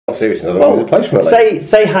serious, otherwise he's a placement.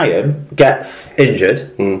 Say Hyam gets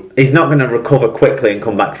injured, he's not going to recover quickly and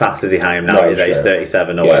come back fast as Hyam now at age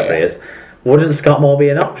 37 or whatever he is. Wouldn't Scott Moore be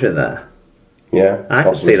an option there? Yeah, I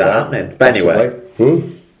can see that happening. But anyway,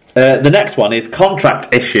 the next one is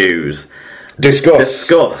contract issues.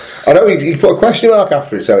 Discuss. I know you put a question mark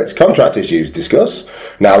after it, so it's contract issues. Discuss.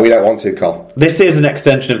 No, we don't want to, Col. This is an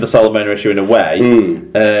extension of the Solomona issue in a way.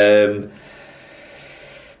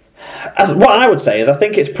 What I would say is I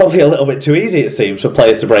think it's probably a little bit too easy, it seems, for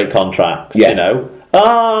players to break contracts. Yeah. You know,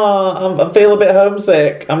 I feel a bit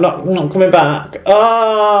homesick. I'm not coming back.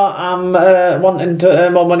 I'm wanting to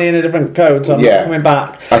earn more money in a different code, so I'm not coming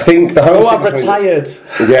back. I think the homesickness. I've retired.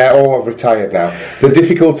 I've retired now. The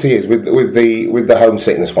difficulty is with the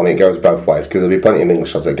homesickness one. It goes both ways because there'll be plenty of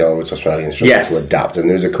English lads that go over to Australia and struggle to adapt, and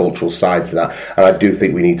there's a cultural side to that. And I do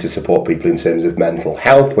think we need to support people in terms of mental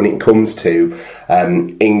health when it comes to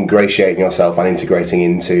ingratiating yourself and integrating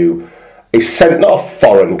into not a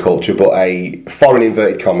foreign culture, but a foreign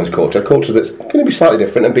inverted commas culture, a culture that's going to be slightly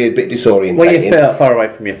different and be a bit disorientating. Well, you feel far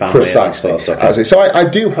away from your family. Precisely. And that sort of stuff. So I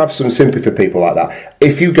do have some sympathy for people like that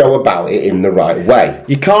if you go about it in the right way.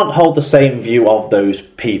 You can't hold the same view of those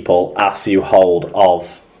people as you hold of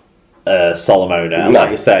Solomona. No,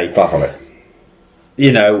 like you say, far from it.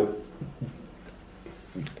 You know,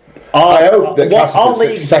 I hope that Castle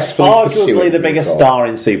successfully arguably the biggest star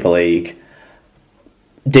in Super League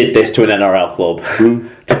did this to an NRL club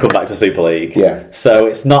to come back to Super League. Yeah. So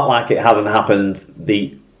it's not like it hasn't happened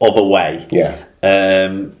the other way. Yeah.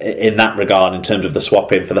 In that regard, in terms of the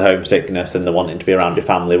swapping for the homesickness and the wanting to be around your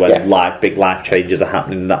family when big life changes are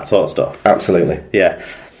happening and that sort of stuff. Absolutely. Yeah.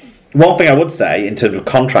 One thing I would say in terms of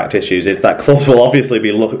contract issues is that clubs will obviously be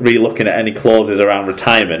re-looking at any clauses around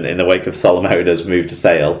retirement in the wake of Solomona's move to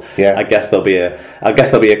sale. Yeah. I guess there'll be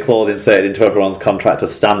a clause inserted into everyone's contract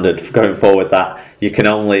as standard going forward that you can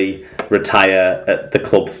only retire at the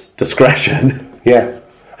club's discretion. Yeah.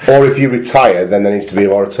 Or if you retire, then there needs to be a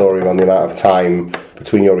moratorium on the amount of time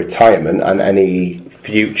between your retirement and any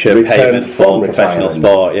future payment for professional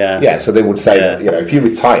sport. Yeah, so they would say that, if you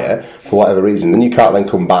retire for whatever reason, then you can't then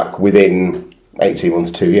come back within 18 months,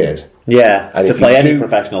 2 years. Yeah, and to play any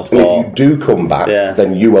professional sport. And if you do come back,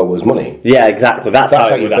 then you owe us money. Yeah, exactly. That's how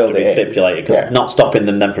it would have to be stipulated, because not stopping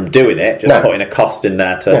them then from doing it, just putting a cost in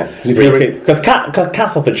there to because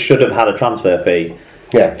Castleford should have had a transfer fee.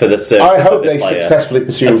 Yeah, for the I hope they successfully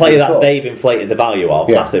pursue a player that they've inflated the value of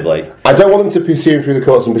massively. I don't want them to pursue him through the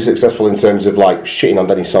courts and be successful in terms of like shitting on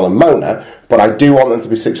Denny Solomona, but I do want them to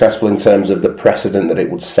be successful in terms of the precedent that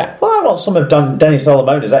it would set. Well, I want some of Denny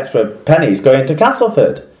Solomona's extra pennies going to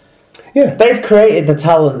Castleford. Yeah, they've created the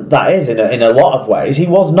talent that is in a lot of ways. He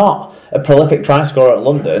was not a prolific try scorer at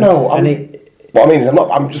London. No, what I mean is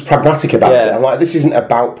I'm just pragmatic about it. I'm like, this isn't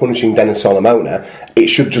about punishing Dennis Solomona. It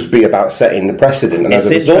should just be about setting the precedent, and as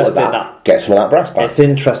a result of that, get some of that brass back. It's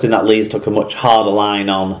interesting that Leeds took a much harder line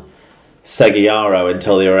on Seguiaro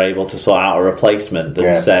until they were able to sort out a replacement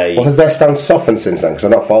than say... Well, has their stance softened since then? Because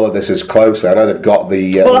I've not followed this as closely. I know they've got the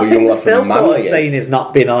young lad from Manly. Sort of saying is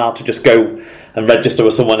not being allowed to just go and register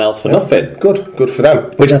with someone else for nothing. Good for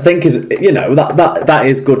them. Which I think is, that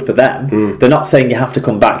is good for them. They're not saying you have to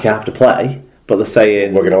come back, you have to play. But they're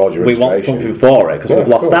saying we're going to hold your we want something for it because we've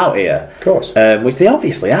lost out here. Of course. Which they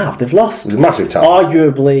obviously have. They've lost massive talent.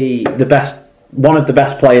 Arguably one of the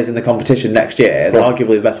best players in the competition next year,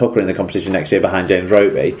 arguably the best hooker in the competition next year behind James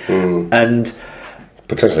Roby. And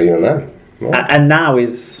potentially even then. Yeah. And now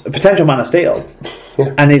is a potential man of steel.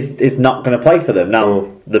 And is not going to play for them. Now,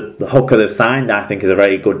 the hooker they've signed, I think, is a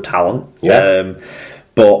very good talent. Yeah.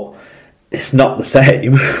 But it's not the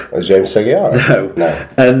same as James Seguiaro. No.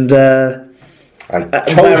 And I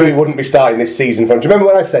told you he wouldn't be starting this season. Do you remember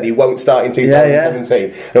when I said he won't start in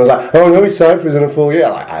 2017? And I was like, oh no, he's signed for us in a full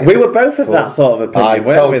year. We were both of that sort of opinion.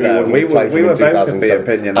 I told you we were both of the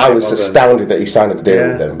opinion. I was astounded that he signed a deal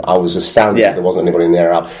with them. I was astounded that there wasn't anybody in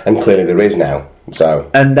there, and clearly there is now.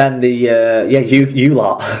 So. And then you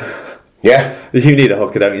lot. Yeah. You need a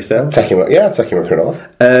hooker, don't you, Sal? Take him up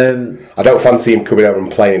Cronulla. I don't fancy him coming over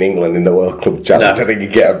and playing in England in the World Club Challenge. No. I think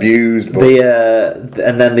he'd get abused. But...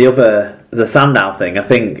 and then the Sandow thing, I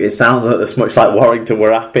think it sounds as much like Warrington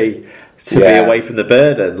were happy to be away from the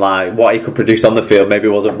burden. Like, what he could produce on the field maybe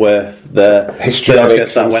wasn't worth the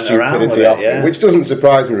circus that went around with it. Which doesn't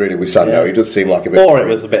surprise me really with Sandow. He does seem like a bit... Or it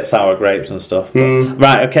was a bit sour grapes and stuff.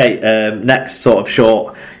 Right, okay. Next sort of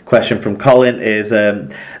short question from Colin is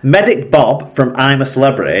Medic Bob from I'm a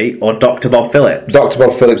Celebrity or Dr. Bob Phillips? Dr.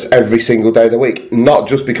 Bob Phillips every single day of the week. Not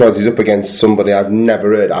just because he's up against somebody I've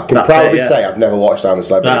never heard. I can proudly say I've never watched I'm a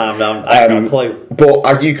Celebrity. No, I have no clue.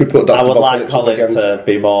 But you could put Dr. Bob Phillips Colin to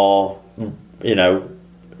be more,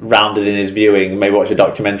 rounded in his viewing, maybe watch a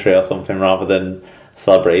documentary or something rather than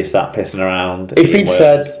celebrity sat pissing around. If he'd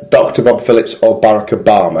said Dr. Bob Phillips or Barack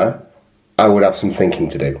Obama, I would have some thinking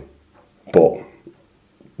to do. But,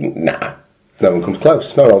 nah. No one comes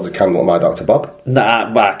close. No one holds a candle at my Dr. Bob.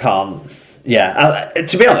 Nah, but I can't. Yeah,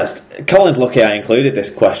 to be honest, Colin's lucky I included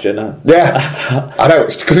this question. Yeah, I know,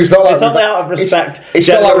 because it's not like... It's only out of respect. It's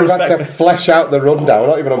not like we've had to flesh out the rundown. We're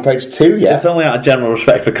not even on page 2 yet. It's only out of general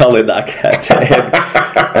respect for Colin that I kept it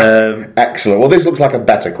in. Excellent. Well, this looks like a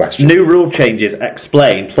better question. New rule changes,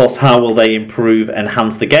 explain, plus how will they improve,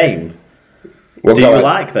 enhance the game? Well, do you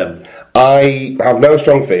like them? I have no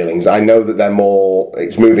strong feelings. I know that they're more...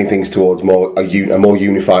 It's moving things towards a more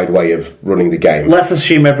unified way of running the game. Let's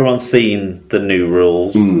assume everyone's seen the new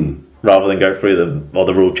rules rather than go through them, or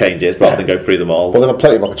the rule changes rather than go through them all. Well, they've had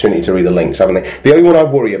plenty of opportunity to read the links, haven't they? The only one I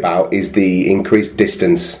worry about is the increased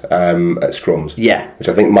distance at scrums. Yeah. Which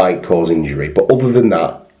I think might cause injury. But other than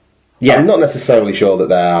that, I'm not necessarily sure that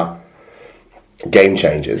they are game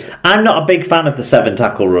changers. I'm not a big fan of the 7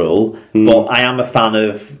 tackle rule, but I am a fan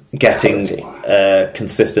of getting a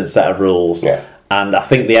consistent set of rules. Yeah. And I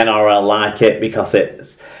think the NRL like it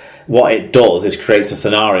because what it does is creates a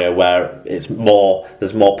scenario where there's more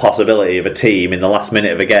possibility of a team in the last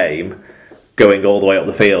minute of a game going all the way up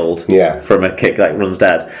the field from a kick that runs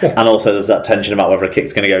dead. Yeah. And also there's that tension about whether a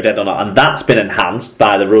kick's going to go dead or not. And that's been enhanced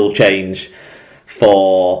by the rule change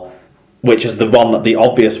which is the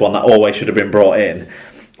obvious one that always should have been brought in,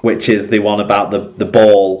 which is the one about the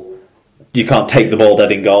ball. You can't take the ball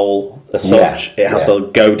dead in goal as such. It has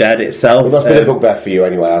to go dead itself. Well, that's been a bugbear for you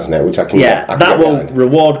anyway, hasn't it? Which I can that will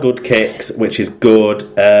reward good kicks, which is good.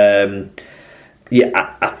 I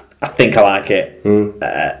think I like it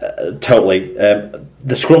totally.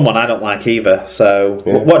 The scrum one I don't like either. So,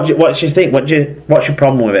 what do you think? What's your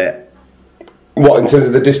problem with it? What, in terms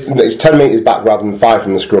of the distance? It's 10 metres back rather than 5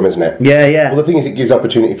 from the scrum, isn't it? Yeah. Well, the thing is, it gives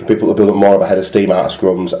opportunity for people to build up more of a head of steam out of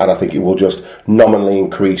scrums, and I think it will just nominally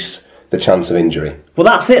increase the chance of injury. Well,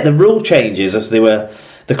 that's it. The rule changes, as they were...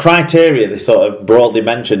 The criteria they sort of broadly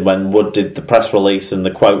mentioned when Wood did the press release and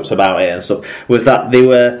the quotes about it and stuff, was that they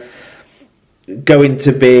were going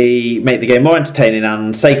to make the game more entertaining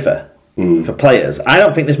and safer for players. I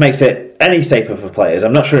don't think this makes it any safer for players.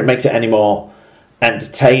 I'm not sure it makes it any more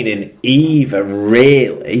entertaining either,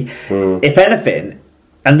 really. If anything,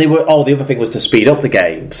 and the other thing was to speed up the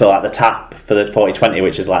game, so like the tap for the 40-20,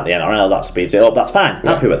 which is like the NRL, that speeds it up. That's fine,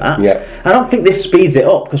 happy with that. I don't think this speeds it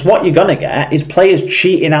up, because what you're going to get is players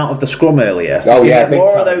cheating out of the scrum earlier, so you get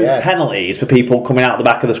more of those penalties for people coming out the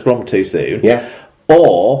back of the scrum too soon.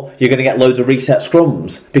 Or you're going to get loads of reset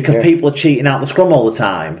scrums because people are cheating out the scrum all the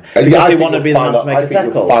time because they want to be the one to make a tackle. I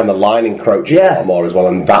think you'll find the line encroaching a lot more as well,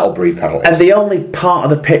 and that'll breed penalties. And the only part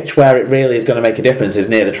of the pitch where it really is going to make a difference is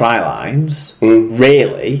near the try lines.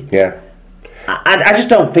 Really. Yeah. I just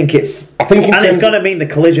don't think it's... and it's going to mean the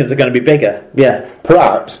collisions are going to be bigger. Yeah.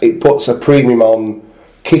 Perhaps it puts a premium on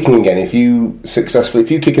kicking again. If you kick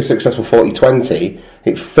a successful 40-20,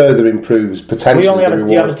 it further improves potentially the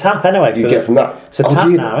reward. You have a tap anyway. You get from that. It's a tap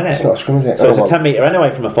now, isn't it? It's not a scrum, is it? So it's a 10 metre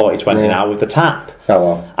anyway from a 40-20 now with the tap. Oh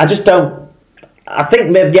well. I just don't... I think,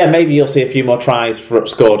 maybe you'll see a few more tries for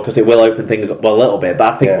scored because it will open things up a little bit,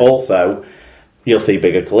 but I think also you'll see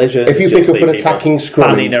bigger collisions. If you pick up an attacking scrum...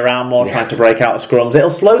 fanning around more, trying to break out of scrums, it'll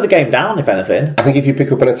slow the game down, if anything. I think if you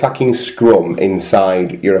pick up an attacking scrum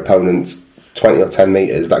inside your opponent's 20 or 10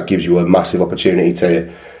 metres, that gives you a massive opportunity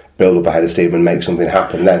to build up a head of steam and make something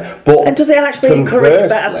happen then. And does it actually encourage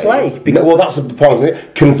better play? Well, that's the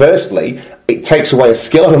point. Conversely, it takes away a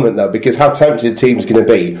skill element though, because how tempted a team's going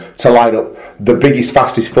to be to line up the biggest,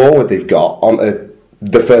 fastest forward they've got onto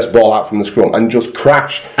the first ball out from the scrum and just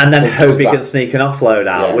crash. And then hope he can sneak an offload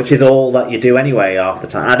out, which is all that you do anyway half the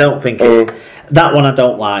time. I don't think... that one I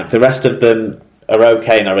don't like. The rest of them are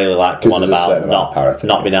okay, and I really like the one about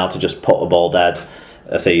not being able to just put the ball dead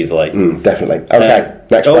as easily. Definitely. Okay,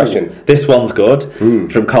 next question. This one's good,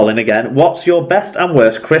 from Colin again. What's your best and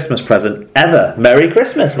worst Christmas present ever? Merry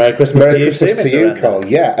Christmas. Merry Christmas to you too, to you, Colin.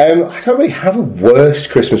 Yeah, I don't really have a worst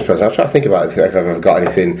Christmas present. I'm trying to think about if I've ever got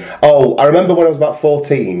anything. Oh, I remember when I was about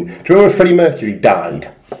 14. Do you remember when Freddie Mercury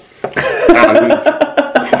died?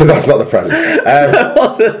 But that's not the present.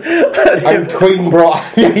 And Queen brought...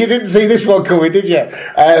 you didn't see this one coming, did you?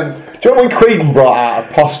 Do you remember when Queen brought out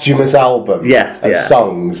a posthumous album of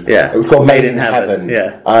songs? Yeah. It was called Made in Heaven.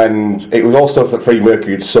 Yeah. And it was all stuff that Freddie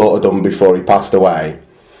Mercury had sort of done before he passed away.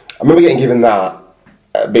 I remember getting given that,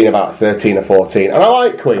 being about 13 or 14. And I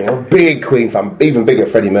like Queen. I'm a big Queen fan, even bigger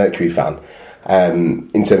Freddie Mercury fan,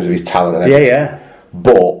 in terms of his talent and everything.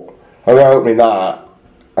 But I remember opening that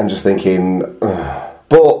and just thinking...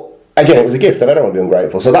 But again, it was a gift, and I don't want to be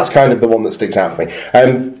ungrateful. So that's kind of the one that sticks out for me.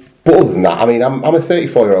 But other than that, I mean, I'm a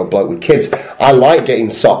 34-year-old bloke with kids. I like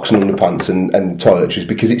getting socks and underpants and toiletries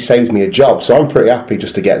because it saves me a job. So I'm pretty happy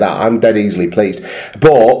just to get that. I'm dead easily pleased.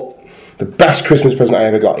 But the best Christmas present I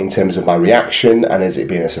ever got in terms of my reaction and as it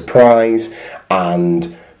being a surprise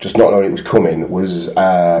and just not knowing it was coming was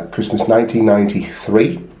Christmas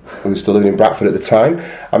 1993. We were still living in Bradford at the time.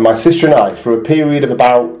 And my sister and I, for a period of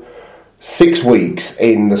about 6 weeks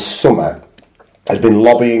in the summer, had been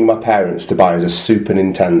lobbying my parents to buy us a Super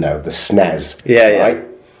Nintendo, the SNES. Right?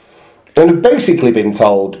 And had basically been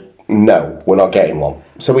told, no, we're not getting one.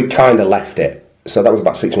 So we kind of left it. So that was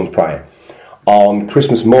about 6 months prior. On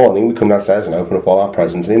Christmas morning, we come downstairs and open up all our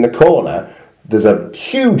presents. And in the corner, there's a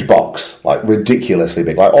huge box, like ridiculously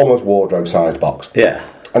big, like almost wardrobe-sized box. Yeah.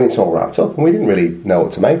 And it's all wrapped up. And we didn't really know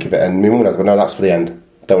what to make of it. And my mum and I go, no, that's for the end.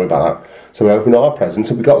 Don't worry about that. So we opened all our presents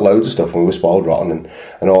and we got loads of stuff and we were spoiled rotten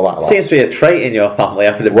and all that. Seems to be a trait in your family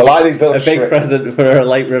having a big present for a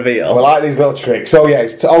late reveal. We like these little tricks. Oh yeah,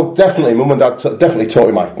 definitely. Mum and Dad definitely taught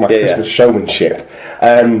me my Christmas showmanship.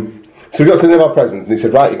 So we got to the end of our present and they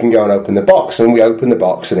said, right, you can go and open the box. And we opened the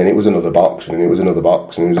box and then it was another box and then it was another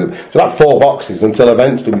box. And so like 4 boxes until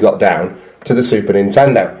eventually we got down to the Super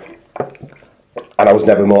Nintendo. And I've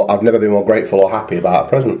never been more grateful or happy about a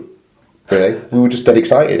present. Really, we were just dead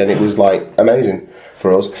excited, and it was like amazing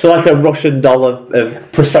for us. So, like a Russian doll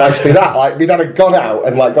of precisely that. Like we'd had gone out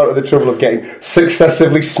and like got to the trouble of getting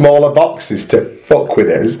successively smaller boxes to fuck with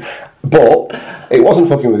us, but it wasn't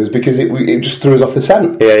fucking with us because it just threw us off the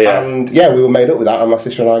scent. And we were made up with that, and my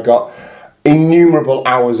sister and I got innumerable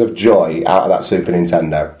hours of joy out of that Super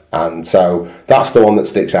Nintendo, and so that's the one that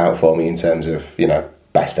sticks out for me in terms of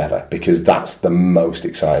best ever because that's the most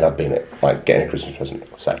excited I've been at like getting a Christmas present.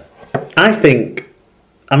 So.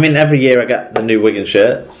 I mean, every year I get the new Wigan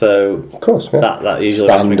shirt, so of course, that usually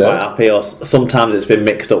makes me quite happy. Or sometimes it's been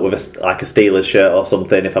mixed up with a Steelers shirt or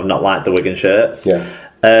something if I've not liked the Wigan shirts.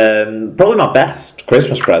 Probably my best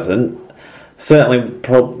Christmas present, certainly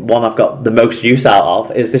one I've got the most use out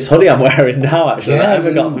of, is this hoodie I'm wearing now. Actually, that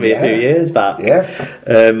Emma got for me a few years back.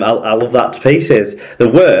 I love that to pieces. The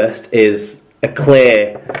worst is a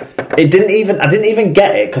clear. I didn't even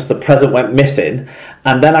get it because the present went missing,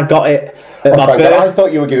 and then I got it at my birthday. I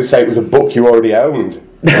thought you were going to say it was a book you already owned.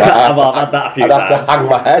 I've had that a few times. I'd have to hang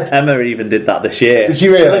my head. Emma even did that this year. Did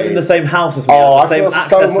you really? She lives in the same house as me, has the same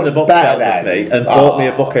access to the bookshelf as me, and bought me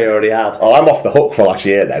a book I already had. Oh, I'm off the hook for last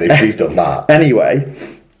year then, if she's done that.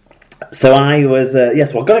 Anyway, so I was, I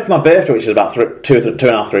got it for my birthday, which is about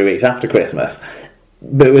 2.5-3 weeks after Christmas.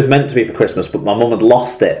 But it was meant to be for Christmas, but my mum had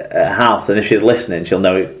lost it at her house, and if she's listening, she'll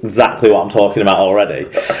know exactly what I'm talking about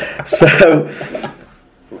already. So,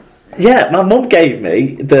 my mum gave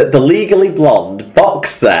me the Legally Blonde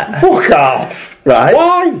box set. Fuck off! Right?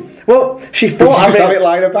 Why? Well, she thought I really have it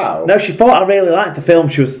lying about. No, she thought I really liked the film.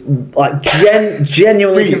 She was like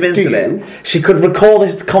genuinely convinced of it. She could recall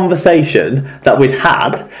this conversation that we'd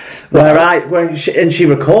had, and she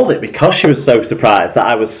recalled it because she was so surprised that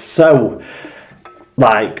I was so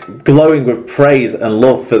like glowing with praise and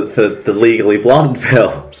love for the Legally Blonde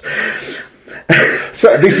films.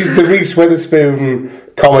 So this is the Reese Witherspoon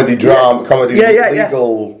comedy drama,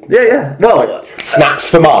 legal. Well, like, snaps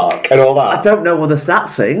for Mark and all that. I don't know what the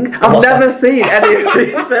snaps sing. I've never seen any of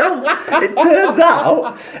these films. It turns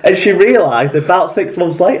out, and she realised about 6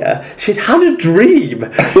 months later, she'd had a dream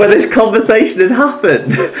where this conversation had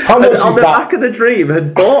happened. How much on the back of the dream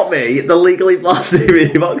had bought me the Legally Blonde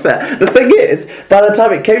DVD box set. The thing is, by the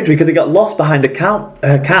time it came to me, because it got lost behind a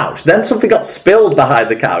couch, then something got spilled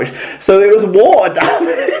behind the couch, so it was water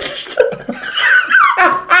damaged.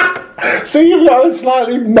 So you've got a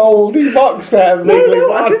slightly mouldy box set of Legally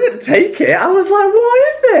Blonde. I didn't take it. I was like, what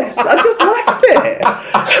is this? I just left it.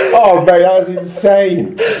 Oh, mate, that was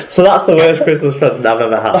insane. So that's the worst Christmas present I've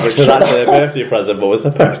ever had, which was actually a birthday present, but was a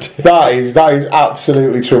birthday. That is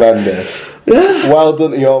absolutely tremendous. Well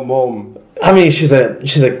done to your mum. I mean, she's a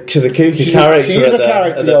kooky character. She is a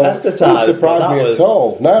character. It doesn't surprise me at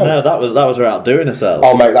all. No, that was her outdoing herself.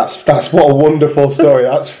 Oh, mate, that's what a wonderful story.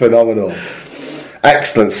 That's phenomenal.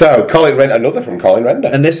 Excellent. So, another from Colin Render.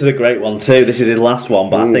 And this is a great one too. This is his last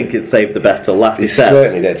one, but I think it saved the best till last. He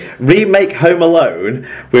certainly did. Remake Home Alone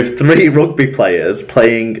with 3 rugby players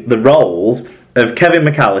playing the roles of Kevin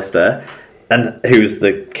McAllister, who's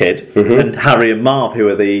the kid, and Harry and Marv, who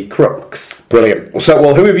are the crooks. Brilliant.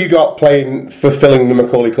 So, who have you got fulfilling the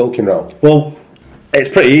Macaulay Culkin role? Well, it's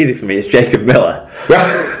pretty easy for me. It's Jacob Miller.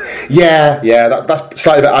 Yeah. That's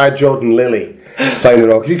slightly better. I had Jordan Lilly playing the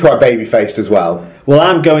role because he's quite baby-faced as well. Well,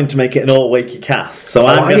 I'm going to make it an all-wakey cast, so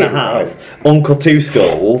I'm going to have Uncle Two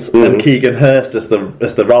Skulls and Keegan Hurst as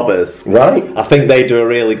the robbers. Right. I think they do a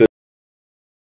really good